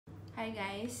Hi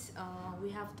guys, we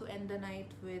have to end the night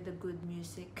with the good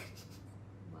music.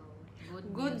 Wow.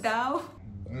 Good daw.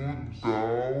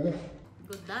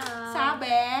 Good daw.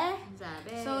 Sabi.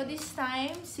 So this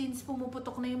time, since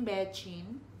pumuputok na yung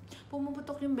betchin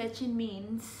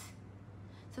means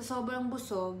sa sobrang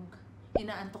busog,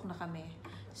 inaantok na kami.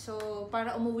 So,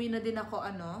 para umuwi na din ako,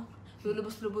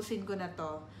 lulubos-lubusin ko na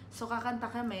to. So,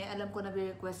 kakanta kami. Alam ko na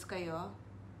request kayo.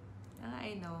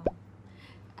 I know.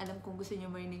 Alam kong gusto niyo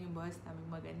marinig yung boss namin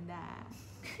maganda.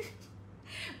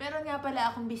 Meron nga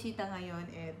pala akong bisita ngayon.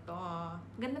 Eto.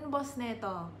 Ganda ng boss na ito.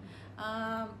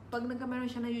 Pag nagkameron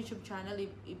siya ng YouTube channel,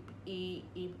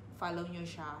 i-follow nyo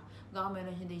siya.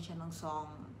 Magkakameron siya din siya ng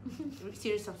song.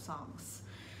 Series of songs.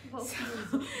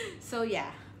 So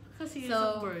yeah.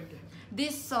 So,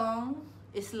 this song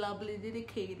is lovely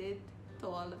dedicated to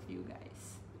all of you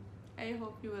guys. I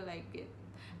hope you will like it.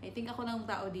 I think ako lang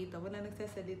tao dito. Wala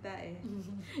nagsasalita eh.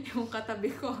 Yung katabi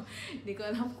ko, hindi ko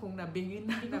alam kung nabingin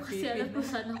na, napipin na. Kasi alam ko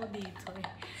saan ako dito eh.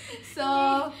 So,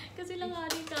 kasi lang nga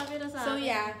yung camera sa akin. So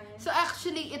yeah. So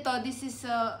actually, this is,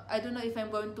 I don't know if I'm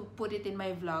going to put it in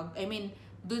my vlog. I mean,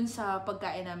 dun sa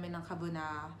pagkain namin ng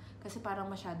kabuna. Kasi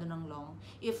parang masyado ng long.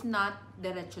 If not,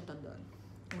 diretso to dun.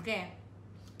 Okay?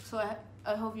 So,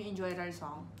 I hope you enjoyed our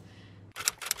song.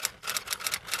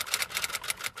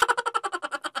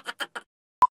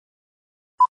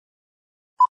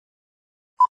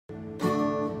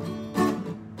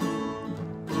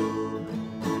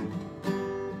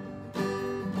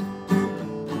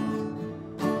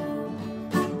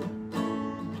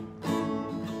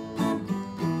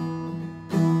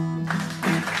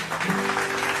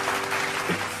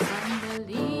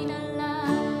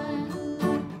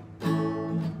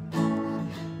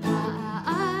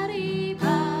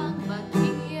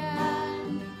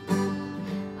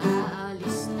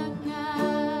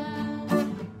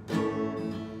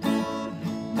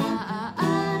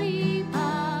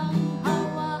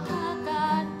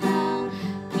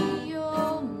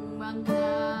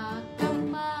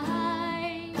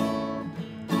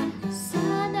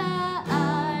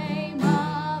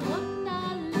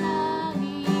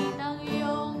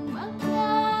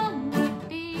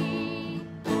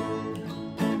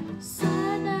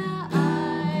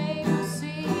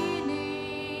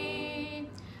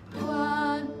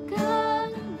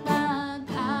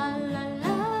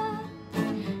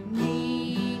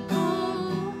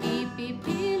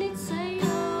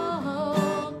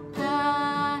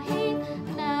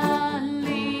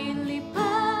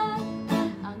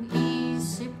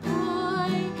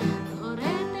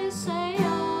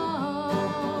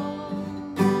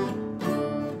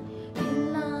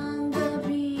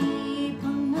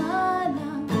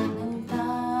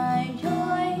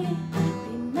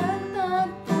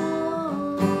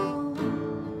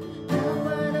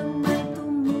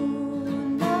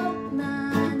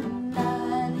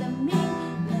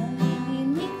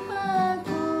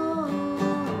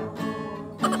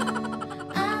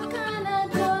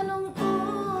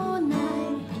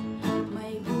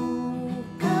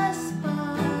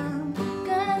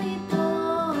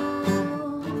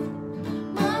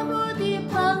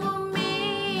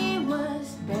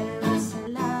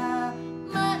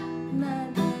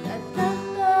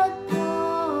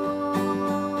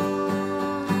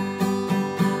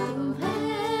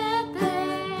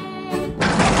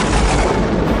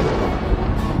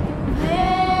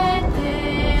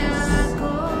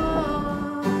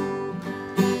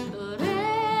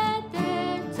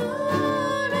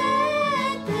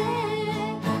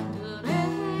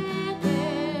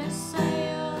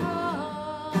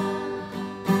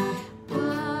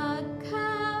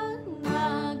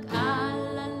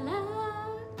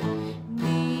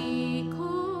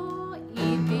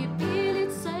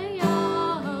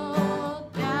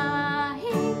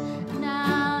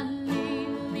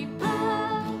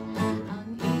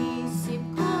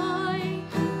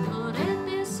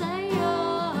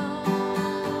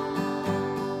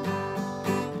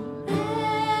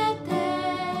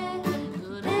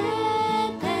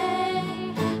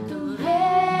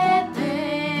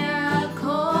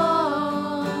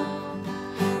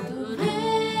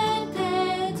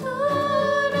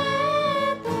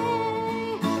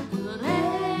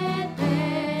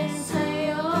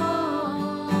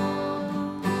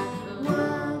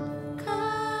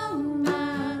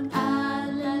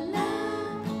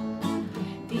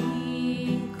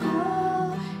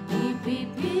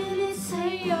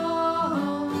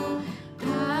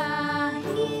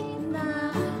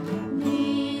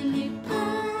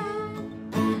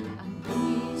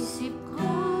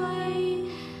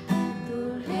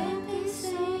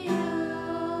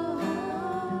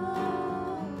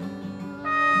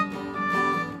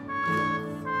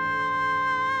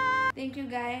 Thank you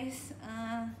guys.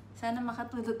 Sana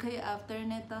makatulog kayo after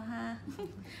nito, ha?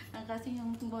 Kasi yung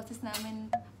boses namin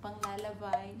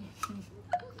panglalabay.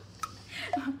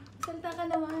 Salta ka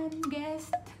naman,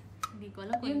 guest. Hindi ko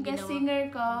alam kung Yung guest singer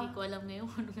ko. Hindi ko alam ngayon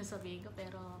kung ano sabihin ko,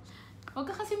 pero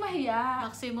Huwag ka kasi mahiya.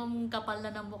 maximum kapal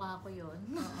na ng mukha ko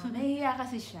yun. Nahiya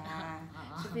kasi siya.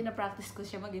 So, pinapractice ko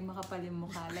siya maging makapal yung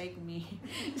mukha like me.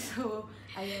 So,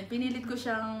 ayun. Pinilit ko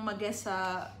siyang mag-guest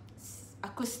sa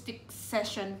acoustic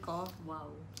session ko. Wow.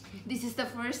 This is the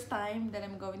first time that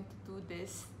I'm going to do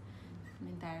this my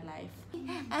entire life.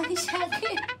 Ang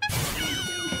sakit!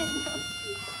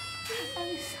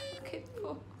 Ang sakit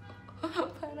po.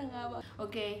 Parang awa.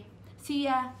 Okay. See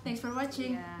ya. Thanks for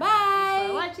watching. Yeah. Bye! Thanks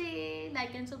for watching.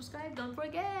 Like and subscribe. Don't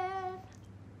forget.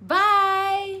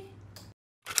 Bye!